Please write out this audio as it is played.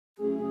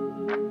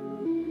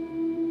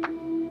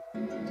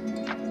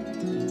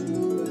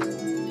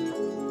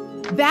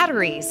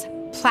batteries,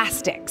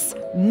 plastics,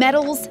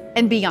 metals,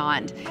 and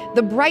beyond.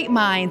 The bright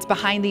minds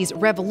behind these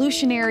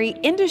revolutionary,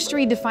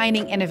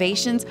 industry-defining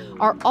innovations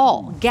are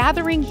all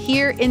gathering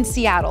here in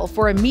Seattle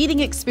for a meeting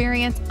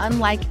experience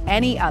unlike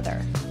any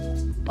other.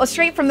 Well,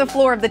 straight from the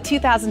floor of the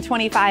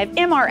 2025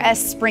 MRS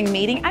Spring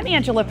Meeting, I'm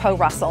Angela Poe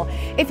Russell.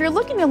 If you're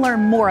looking to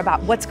learn more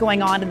about what's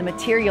going on in the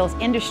materials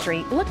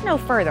industry, look no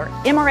further.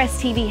 MRS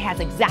TV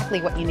has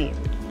exactly what you need.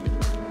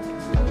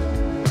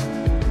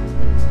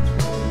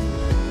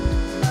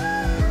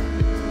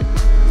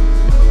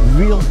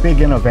 Real big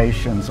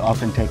innovations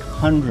often take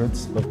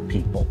hundreds of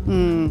people.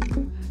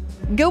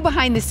 Go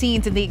behind the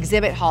scenes in the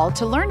exhibit hall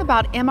to learn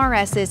about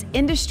MRS's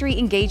Industry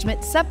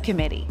Engagement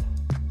Subcommittee.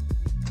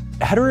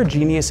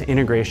 Heterogeneous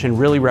integration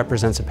really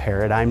represents a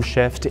paradigm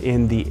shift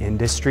in the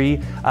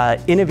industry.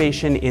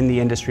 Innovation in the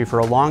industry for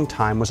a long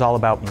time was all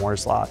about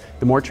Moore's Law.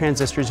 The more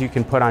transistors you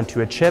can put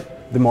onto a chip,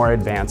 the more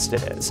advanced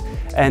it is.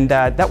 And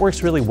that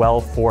works really well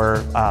for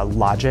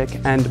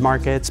logic end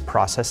markets,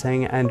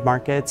 processing end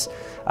markets,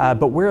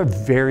 but we're a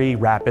very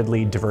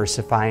rapidly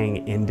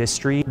diversifying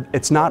industry.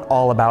 It's not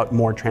all about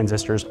more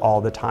transistors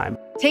all the time.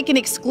 Take an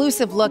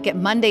exclusive look at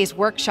Monday's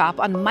workshop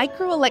on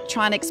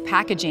microelectronics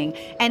packaging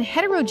and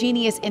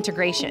heterogeneous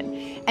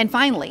integration. And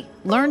finally,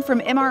 learn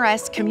from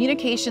MRS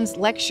communications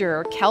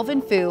lecturer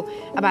Kelvin Fu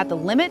about the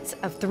limits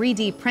of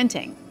 3D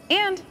printing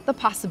and the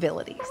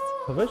possibilities.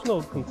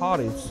 Conventional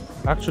composites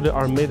actually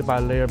are made by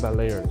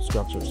layer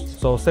structures.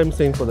 So same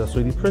thing for the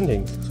 3D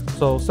printing.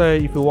 So say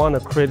if you want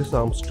to create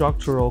some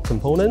structural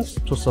components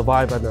to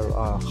survive at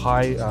a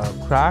high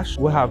crash,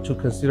 we have to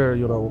consider,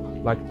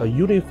 like a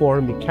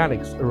uniform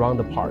mechanics around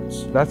the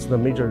parts. That's the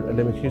major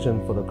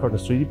limitation for the current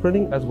 3D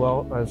printing as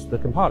well as the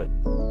composite.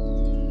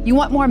 You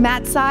want more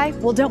MatSci?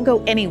 Well, don't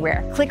go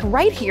anywhere. Click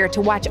right here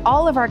to watch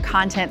all of our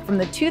content from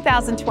the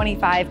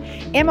 2025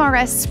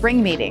 MRS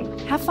Spring Meeting.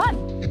 Have fun.